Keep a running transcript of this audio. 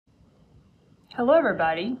Hello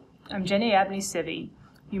everybody, I'm Jenny Abney-Civey.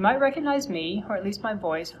 You might recognize me, or at least my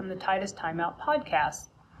voice, from the Titus Timeout podcast.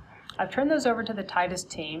 I've turned those over to the Titus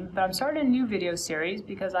team, but I'm starting a new video series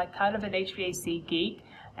because I'm kind of an HVAC geek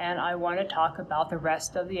and I want to talk about the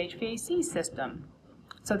rest of the HVAC system.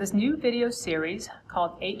 So this new video series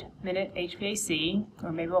called 8-Minute HVAC,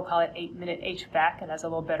 or maybe we'll call it 8-Minute HVAC, it has a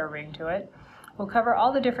little better ring to it, will cover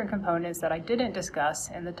all the different components that I didn't discuss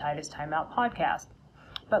in the Titus Timeout podcast.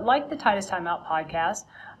 But like the Titus Timeout podcast,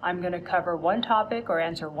 I'm going to cover one topic or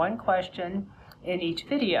answer one question in each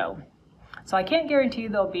video. So I can't guarantee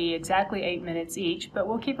they'll be exactly 8 minutes each, but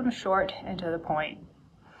we'll keep them short and to the point.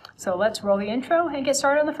 So let's roll the intro and get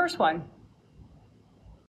started on the first one.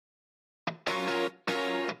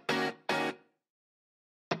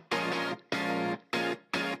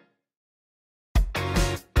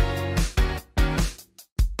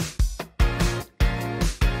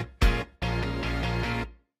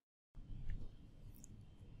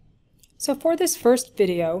 So for this first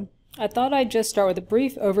video, I thought I'd just start with a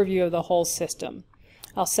brief overview of the whole system.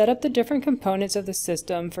 I'll set up the different components of the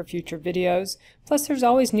system for future videos, plus there's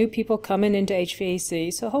always new people coming into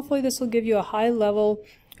HVAC, so hopefully this will give you a high-level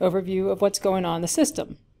overview of what's going on in the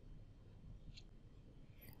system.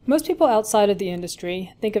 Most people outside of the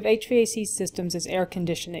industry think of HVAC systems as air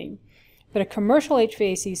conditioning, but a commercial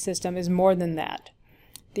HVAC system is more than that.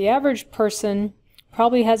 The average person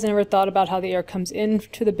probably hasn't ever thought about how the air comes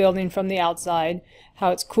into the building from the outside, how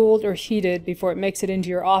it's cooled or heated before it makes it into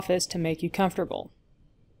your office to make you comfortable.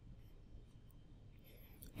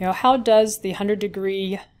 You know, how does the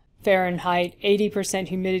 100-degree Fahrenheit, 80%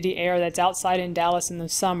 humidity air that's outside in Dallas in the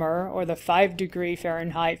summer, or the 5-degree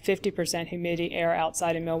Fahrenheit, 50% humidity air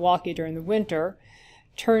outside in Milwaukee during the winter,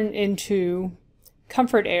 turn into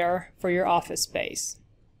comfort air for your office space?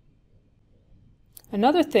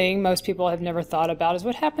 Another thing most people have never thought about is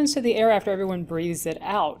what happens to the air after everyone breathes it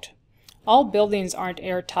out. All buildings aren't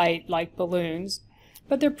airtight like balloons,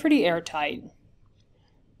 but they're pretty airtight.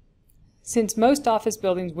 Since most office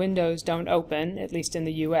buildings' windows don't open, at least in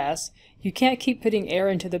the US, you can't keep putting air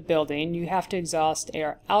into the building, you have to exhaust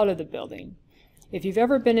air out of the building. If you've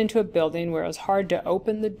ever been into a building where it was hard to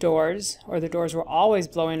open the doors, or the doors were always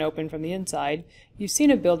blowing open from the inside, you've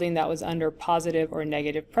seen a building that was under positive or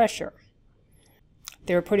negative pressure.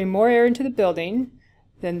 They were putting more air into the building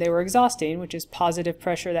than they were exhausting, which is positive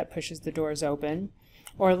pressure that pushes the doors open,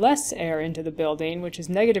 or less air into the building, which is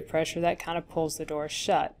negative pressure that kind of pulls the doors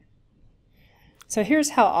shut. So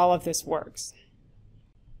here's how all of this works.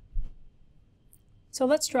 So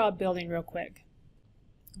let's draw a building real quick.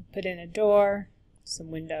 Put in a door, some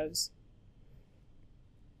windows.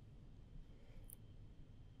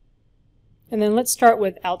 And then let's start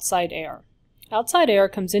with outside air. Outside air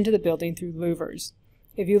comes into the building through louvers.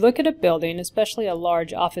 If you look at a building, especially a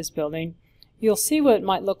large office building, you'll see what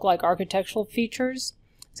might look like architectural features.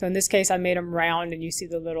 So in this case I made them round and you see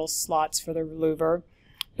the little slots for the louver.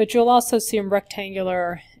 But you'll also see them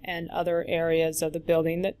rectangular and other areas of the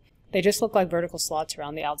building that they just look like vertical slots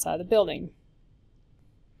around the outside of the building.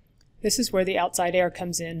 This is where the outside air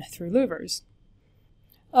comes in through louvers.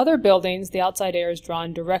 Other buildings, the outside air is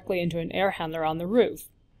drawn directly into an air handler on the roof.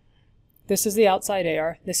 This is the outside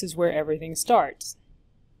air. This is where everything starts.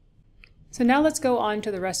 So now let's go on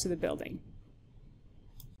to the rest of the building.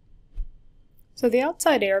 So the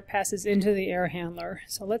outside air passes into the air handler.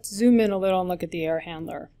 So let's zoom in a little and look at the air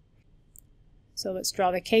handler. So let's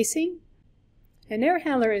draw the casing. An air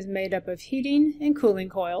handler is made up of heating and cooling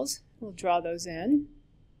coils. We'll draw those in.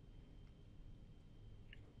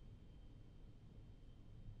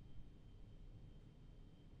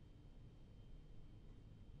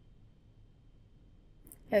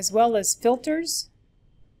 As well as filters,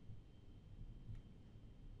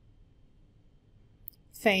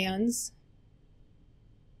 fans,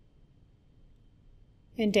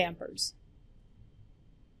 and dampers.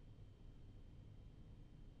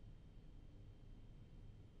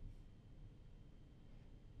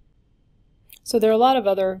 So there are a lot of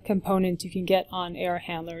other components you can get on air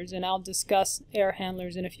handlers, and I'll discuss air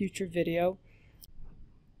handlers in a future video.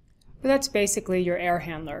 But that's basically your air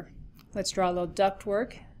handler. Let's draw a little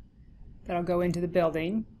ductwork that'll go into the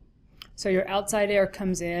building. So your outside air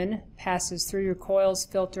comes in, passes through your coils,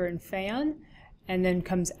 filter, and fan, and then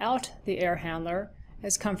comes out the air handler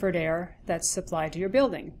as comfort air that's supplied to your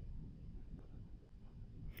building.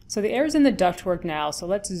 So the air is in the ductwork now, so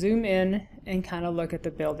let's zoom in and kind of look at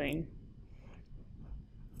the building.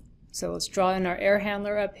 So let's draw in our air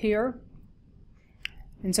handler up here.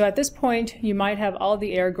 And so at this point, you might have all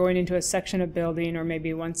the air going into a section of building or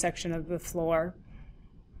maybe one section of the floor.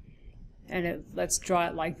 And let's draw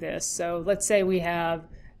it like this. So let's say we have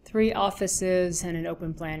 3 offices, and an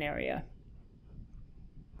open plan area.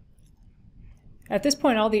 At this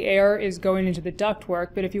point, all the air is going into the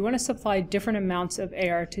ductwork, but if you want to supply different amounts of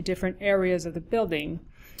air to different areas of the building,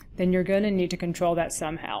 then you're going to need to control that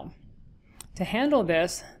somehow. To handle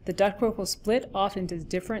this, the ductwork will split off into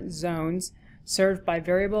different zones served by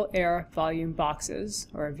variable air volume boxes,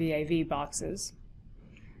 or VAV boxes.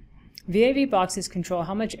 VAV boxes control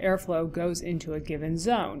how much airflow goes into a given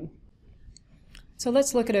zone. So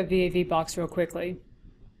let's look at a VAV box real quickly.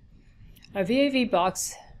 A VAV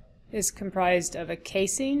box is comprised of a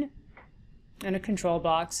casing and a control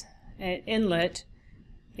box, an inlet.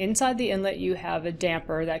 Inside the inlet you have a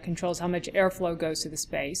damper that controls how much airflow goes to the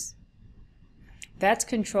space. That's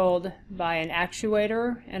controlled by an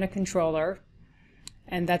actuator and a controller,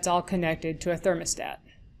 and that's all connected to a thermostat.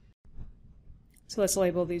 So let's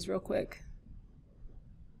label these real quick.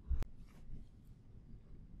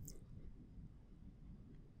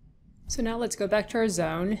 So now let's go back to our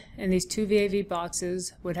zone, and these 2 VAV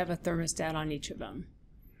boxes would have a thermostat on each of them.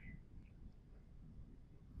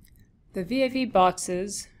 The VAV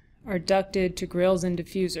boxes are ducted to grills and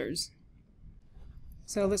diffusers.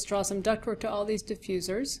 So let's draw some ductwork to all these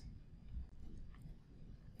diffusers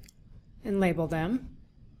and label them.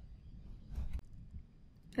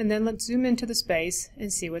 And then let's zoom into the space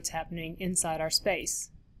and see what's happening inside our space.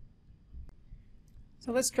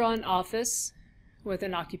 So let's draw an office with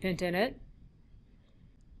an occupant in it.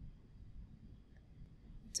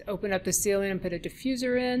 Let's open up the ceiling and put a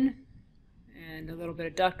diffuser in and a little bit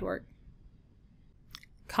of ductwork.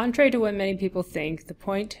 Contrary to what many people think, the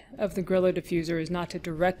point of the grill or diffuser is not to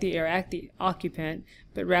direct the air at the occupant,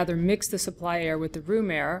 but rather mix the supply air with the room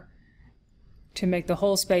air to make the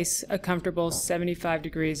whole space a comfortable 75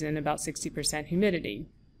 degrees and about 60% humidity.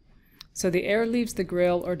 So the air leaves the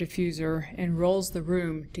grill or diffuser and rolls the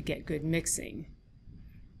room to get good mixing.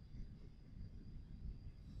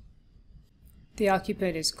 The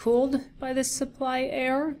occupant is cooled by this supply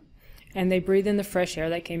air, and they breathe in the fresh air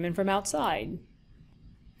that came in from outside.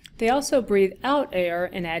 They also breathe out air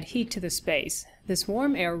and add heat to the space. This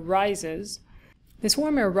warm air rises,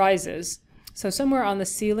 so somewhere on the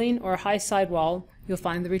ceiling or high sidewall you'll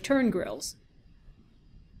find the return grills.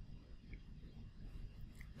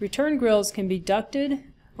 Return grills can be ducted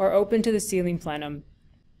or open to the ceiling plenum.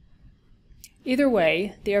 Either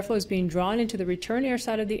way, the airflow is being drawn into the return air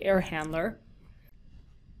side of the air handler.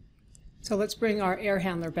 So let's bring our air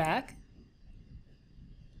handler back.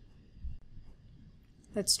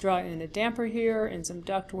 Let's draw in a damper here and some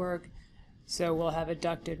ductwork, so we'll have a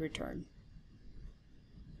ducted return.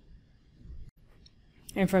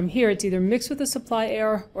 And from here it's either mixed with the supply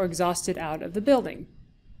air or exhausted out of the building.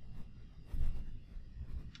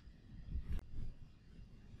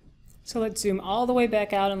 So let's zoom all the way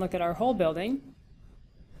back out and look at our whole building.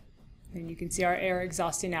 And you can see our air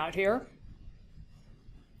exhausting out here.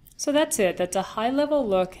 So that's it. That's a high-level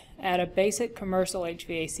look at a basic commercial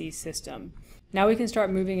HVAC system. Now we can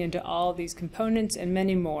start moving into all these components and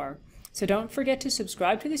many more. So don't forget to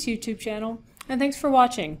subscribe to this YouTube channel, and thanks for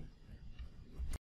watching.